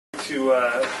to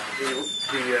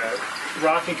the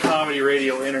rock and comedy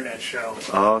radio internet show.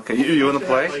 Oh, okay. You want to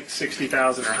play? Like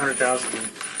 60,000 or 100,000.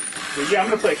 Yeah, I'm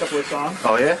going to play a couple of songs.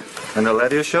 Oh, yeah? And the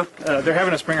radio show? They're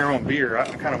having us bring our own beer.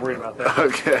 I'm kind of worried about that.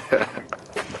 Okay.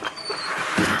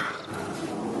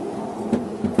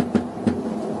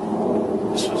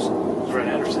 This was Red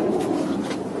Anderson.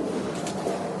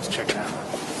 Let's check it out.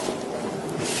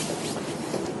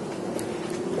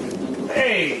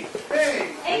 Hey! Hey!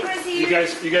 Hey, Chrissy!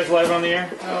 You guys live on the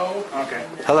air? No. Okay.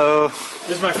 Hello.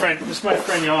 This is my friend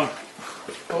Young.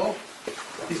 Oh.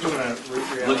 He's doing a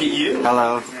reality. Look at you.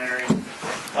 Hello.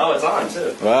 Oh, it's on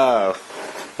too. Wow.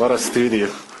 What a studio.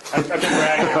 I've been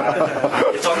bragging about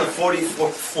it. It's on the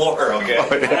 44th floor, okay?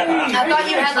 Oh, yeah. I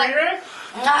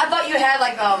thought you had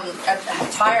like a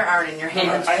tire iron in your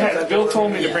hand. Bill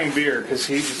told me to bring beer because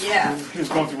he was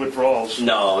going through withdrawals.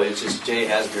 No, it's just Jay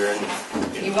has beer and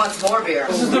He wants more beer.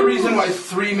 This is the reason why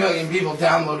 3 million people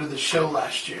downloaded the show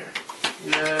last year.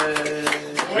 3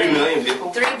 million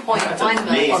people. 3.1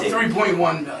 million. Amazing.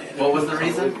 3.1 million. What was the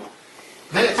reason?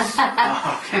 This.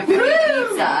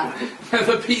 Pizza.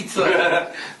 The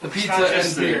pizza. The pizza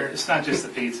and beer. It's not just the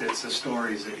pizza, it's the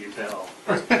stories that you tell.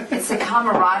 It's the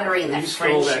camaraderie and the You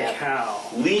stole that friendship. cow.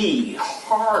 Lee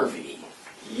Harvey,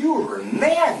 you're a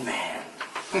madman.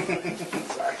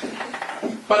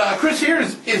 But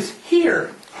CollinsHeers is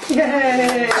here.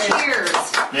 Yay! Cheers.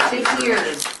 Yeah.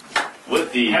 Cheers.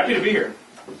 With the Happy to be here.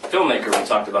 filmmaker we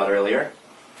talked about earlier.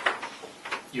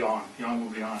 Yawn will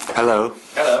be on. Hello.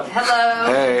 Hello. Hello.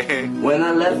 Hey. When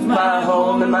I left my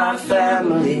home and my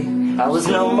family, I was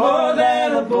no more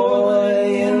than a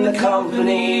boy in the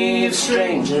company of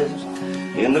strangers,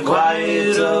 in the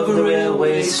quiet of a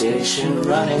railway station,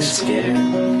 running scared,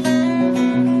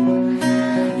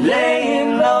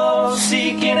 laying low,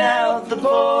 seeking out the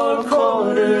poor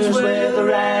quarters where the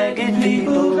ragged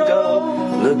people go,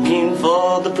 looking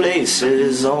for the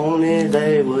places only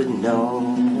they would know.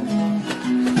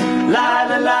 La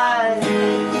la la,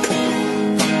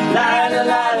 la la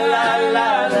la la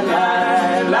la la la,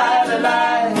 la la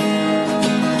la,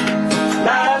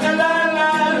 la la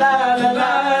la la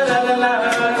la la la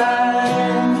la.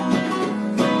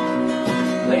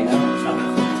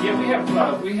 Yeah,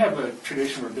 we have a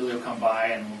tradition where Billy will come by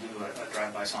and we'll do a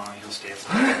drive-by song. He'll stay for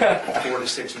 4 to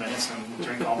 6 minutes and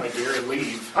drink all my beer and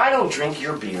leave. I don't drink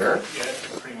your beer. Yeah,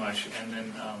 pretty much. And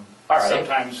then All right.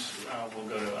 sometimes we'll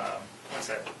go to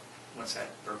what's that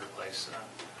burger place?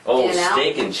 Oh, In-N-Out?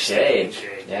 Steak and Shake.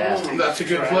 Shake. Yeah. That's a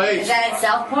good place. Is that at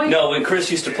South Point? No, when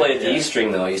Chris used to play at the East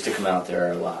String, though, he used to come out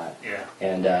there a lot. Yeah.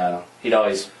 And he'd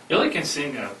always... Billy can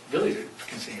sing. Billy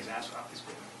can sing his ass off. He's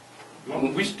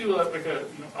good. We should do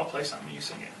I'll play something. You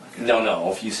sing it. No,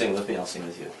 if you sing with me, I'll sing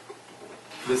with you.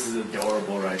 This is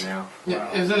adorable right now. Yeah,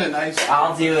 isn't it nice?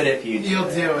 I'll do it if you do You'll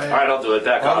it. do it. All right, I'll do it.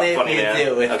 Back off, Only if funny you man.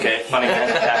 do it. Okay, funny man,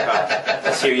 back off.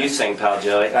 Let's hear you sing, pal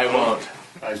Joey. I won't.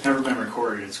 It's never been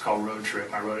recorded. It's called Road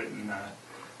Trip. I wrote it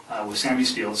with Sammy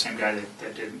Steele, the same guy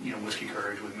that did Whiskey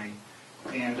Courage with me.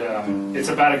 And it's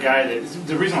about a guy that,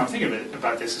 the reason I'm thinking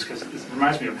about this is because it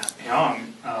reminds me of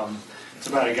Young. It's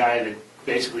about a guy that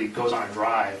basically goes on a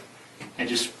drive and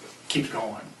just keeps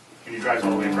going. And he drives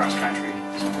all the way across country.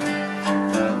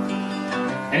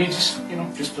 And he just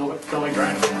felt like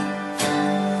driving.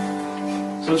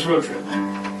 So it's Road Trip.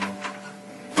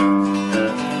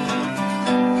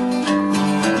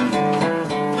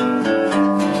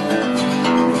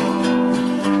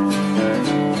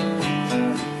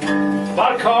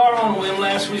 Bought a car on a whim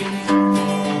last week.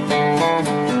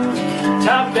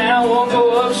 Top down won't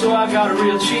go up, so I got it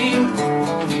real cheap.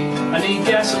 I need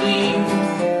gasoline.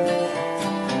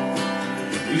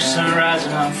 New sunrise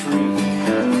and I'm free.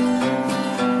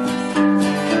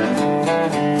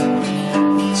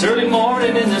 It's early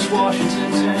morning in this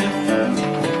Washington town.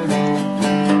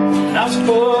 And I'm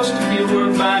supposed to be at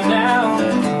work by now.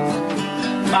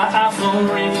 My iPhone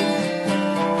rings.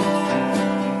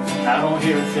 I don't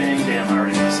hear a thing, damn, I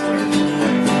already missed the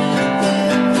lyrics.